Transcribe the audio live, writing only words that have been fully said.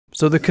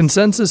So the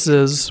consensus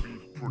is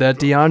that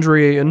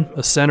Deandre Ayton,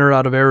 a center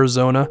out of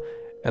Arizona,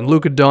 and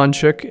Luka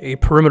Doncic, a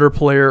perimeter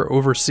player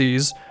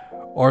overseas,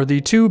 are the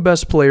two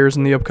best players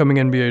in the upcoming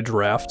NBA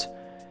draft.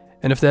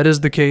 And if that is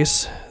the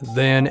case,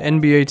 then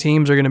NBA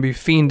teams are going to be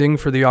fiending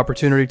for the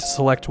opportunity to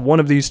select one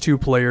of these two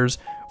players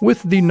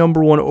with the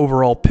 #1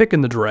 overall pick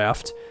in the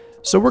draft.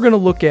 So we're going to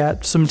look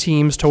at some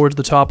teams towards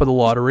the top of the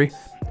lottery.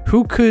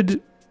 Who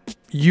could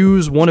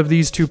use one of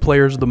these two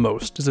players the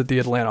most? Is it the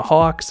Atlanta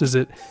Hawks? Is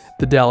it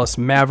the Dallas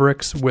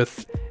Mavericks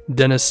with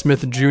Dennis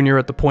Smith Jr.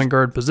 at the point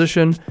guard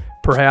position?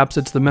 Perhaps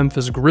it's the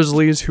Memphis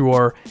Grizzlies, who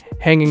are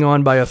hanging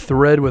on by a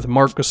thread with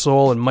Marc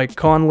Gasol and Mike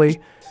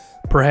Conley.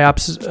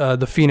 Perhaps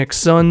the Phoenix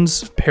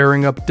Suns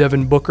pairing up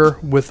Devin Booker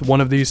with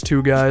one of these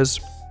two guys.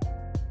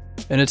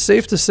 And it's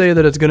safe to say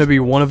that it's going to be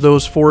one of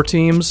those four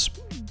teams,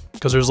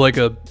 because there's like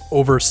a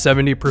over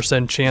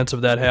 70% chance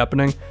of that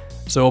happening.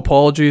 So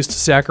apologies to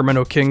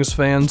Sacramento Kings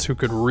fans who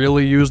could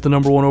really use the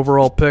 #1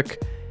 overall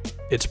pick.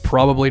 It's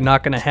probably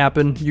not going to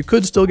happen. You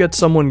could still get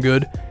someone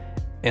good.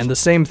 And the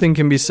same thing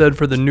can be said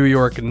for the New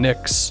York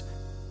Knicks,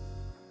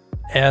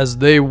 as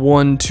they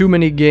won too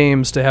many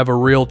games to have a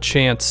real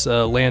chance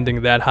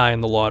landing that high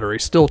in the lottery.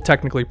 Still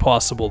technically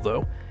possible,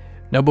 though.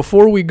 Now,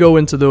 before we go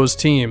into those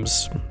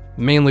teams,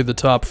 mainly the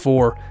top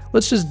four,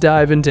 let's just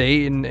dive into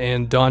Ayton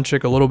and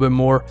Doncic a little bit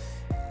more.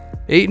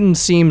 Ayton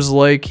seems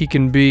like he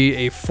can be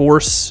a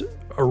force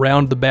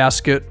around the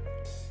basket,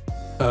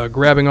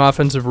 grabbing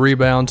offensive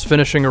rebounds,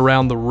 finishing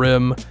around the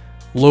rim,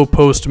 low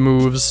post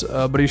moves,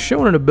 but he's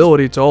shown an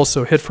ability to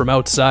also hit from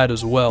outside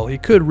as well. He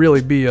could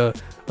really be a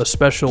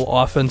special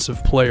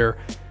offensive player.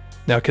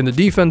 Now, can the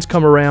defense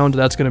come around?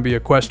 That's going to be a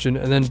question.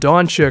 And then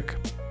Doncic,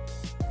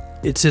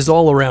 it's his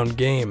all-around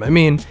game. I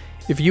mean,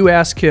 if you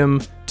ask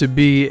him to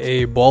be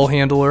a ball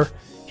handler,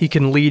 he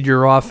can lead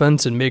your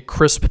offense and make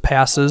crisp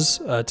passes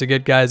to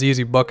get guys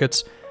easy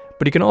buckets,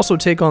 but he can also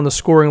take on the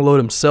scoring load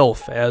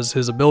himself, as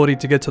his ability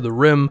to get to the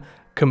rim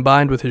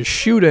combined with his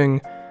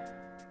shooting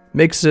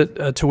makes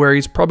it to where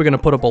he's probably going to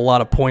put up a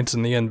lot of points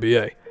in the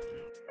NBA.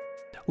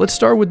 Let's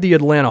start with the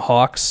Atlanta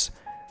Hawks.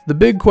 The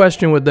big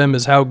question with them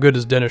is, how good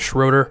is Dennis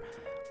Schroeder?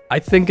 I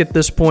think at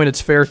this point it's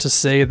fair to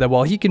say that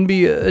while he can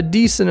be a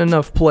decent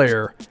enough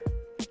player,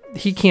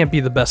 he can't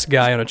be the best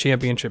guy on a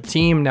championship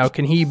team. Now,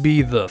 can he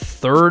be the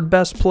third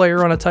best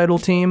player on a title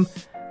team?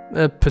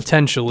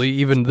 Potentially.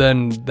 Even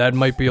then, that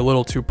might be a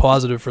little too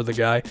positive for the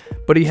guy,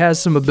 but he has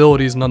some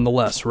abilities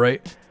nonetheless,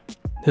 right?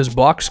 His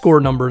box score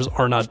numbers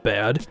are not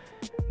bad.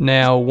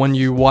 Now, when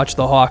you watch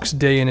the Hawks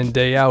day in and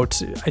day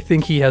out, I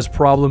think he has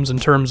problems in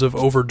terms of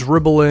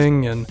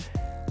over-dribbling and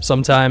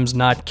sometimes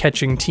not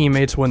catching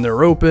teammates when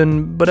they're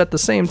open, but at the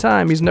same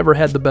time, he's never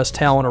had the best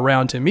talent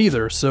around him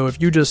either. So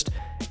if you just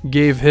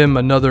gave him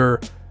another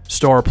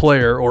star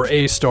player or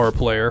a star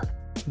player,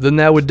 then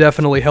that would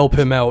definitely help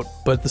him out.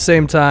 But at the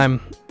same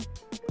time,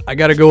 I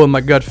gotta go with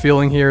my gut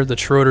feeling here that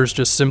Schroeder's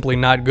just simply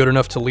not good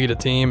enough to lead a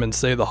team, and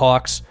say the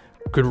Hawks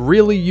could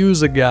really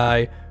use a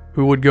guy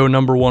who would go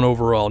 #1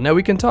 overall. Now,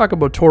 we can talk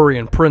about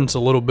Taurean Prince a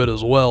little bit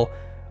as well.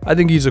 I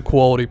think he's a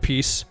quality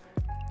piece,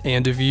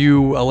 and if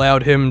you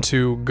allowed him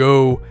to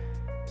go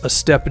a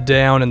step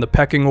down in the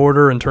pecking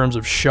order in terms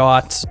of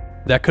shots,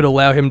 that could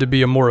allow him to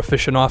be a more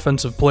efficient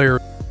offensive player.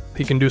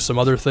 He can do some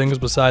other things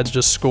besides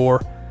just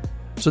score.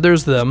 So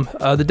there's them.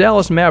 The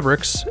Dallas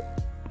Mavericks,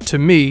 to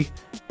me,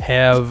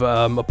 have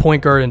a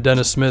point guard in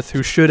Dennis Smith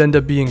who should end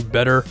up being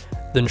better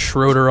than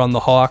Schroeder on the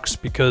Hawks,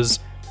 because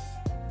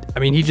I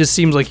mean, he just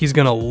seems like he's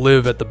going to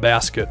live at the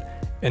basket.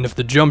 And if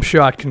the jump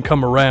shot can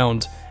come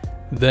around,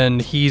 then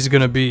he's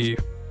going to be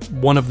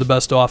one of the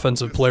best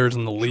offensive players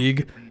in the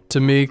league to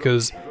me,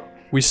 because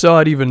we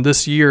saw it even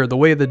this year. The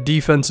way the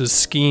defense is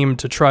schemed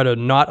to try to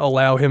not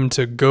allow him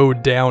to go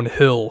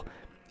downhill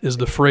is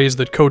the phrase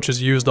that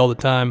coaches used all the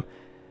time.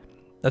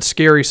 That's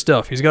scary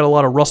stuff. He's got a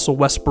lot of Russell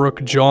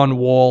Westbrook, John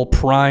Wall,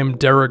 prime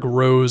Derrick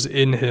Rose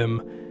in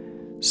him.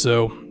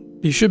 So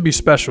he should be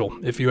special,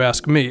 if you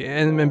ask me.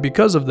 And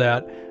because of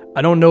that,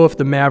 I don't know if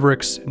the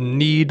Mavericks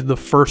need the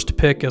first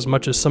pick as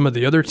much as some of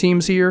the other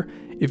teams here.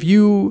 If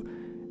you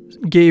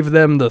gave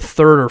them the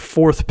third or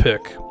fourth pick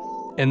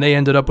and they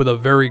ended up with a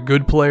very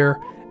good player,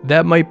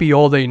 that might be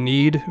all they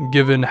need,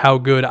 given how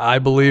good I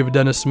believe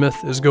Dennis Smith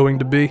is going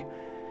to be.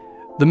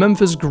 The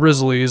Memphis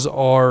Grizzlies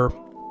are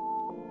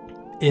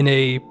in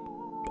a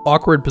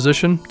awkward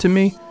position to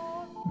me,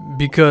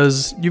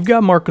 because you've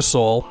got Marc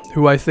Gasol,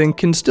 who I think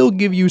can still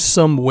give you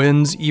some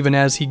wins even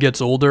as he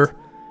gets older.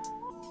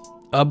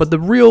 But the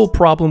real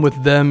problem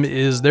with them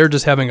is they're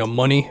just having a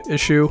money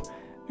issue.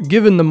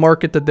 Given the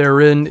market that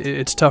they're in,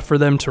 it's tough for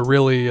them to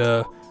really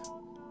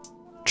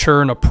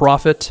churn a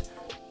profit.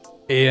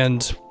 And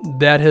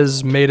that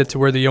has made it to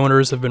where the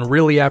owners have been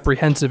really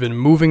apprehensive in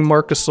moving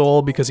Marc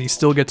Gasol, because he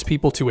still gets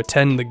people to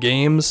attend the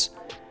games.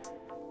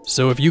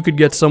 So if you could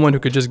get someone who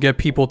could just get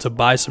people to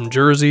buy some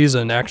jerseys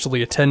and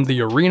actually attend the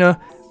arena,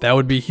 that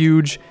would be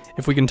huge.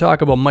 If we can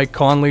talk about Mike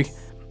Conley,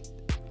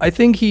 I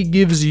think he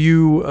gives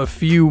you a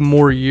few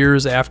more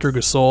years after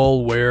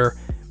Gasol where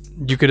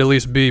you could at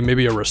least be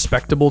maybe a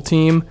respectable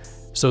team.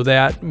 so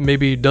that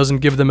maybe doesn't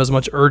give them as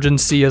much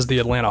urgency as the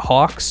Atlanta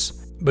Hawks.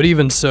 But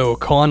even so,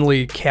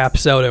 Conley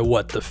caps out at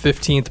what, the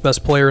 15th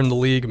best player in the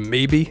league,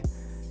 maybe?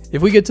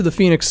 If we get to the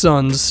Phoenix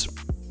Suns,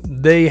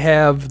 they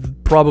have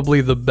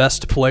probably the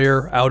best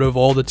player out of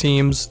all the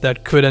teams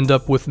that could end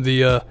up with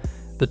the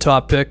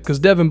top pick, because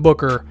Devin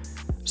Booker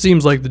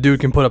seems like the dude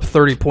can put up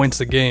 30 points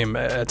a game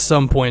at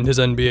some point in his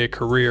NBA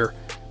career.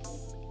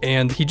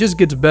 And he just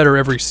gets better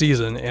every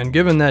season, and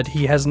given that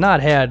he has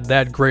not had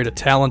that great a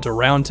talent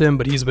around him,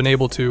 but he's been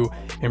able to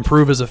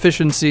improve his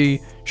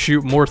efficiency,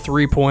 shoot more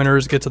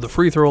three-pointers, get to the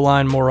free throw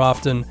line more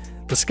often,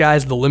 the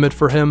sky's the limit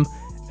for him.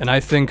 And I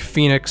think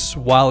Phoenix,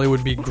 while it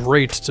would be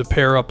great to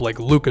pair up like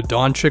Luka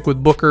Doncic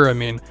with Booker, I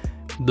mean,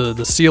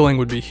 the ceiling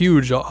would be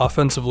huge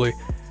offensively.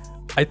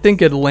 I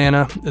think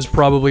Atlanta is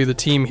probably the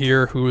team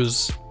here who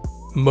is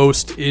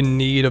most in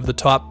need of the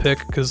top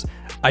pick, because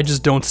I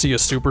just don't see a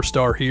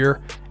superstar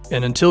here.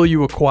 And until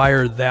you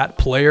acquire that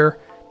player,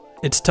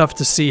 it's tough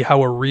to see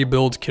how a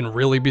rebuild can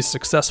really be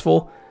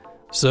successful.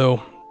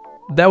 So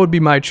that would be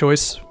my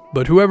choice.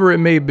 But whoever it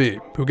may be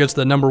who gets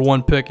the number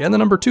 1 pick and the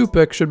number 2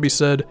 pick, should be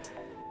said,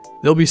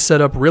 they'll be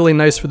set up really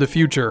nice for the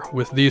future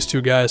with these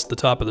two guys at the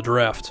top of the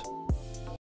draft.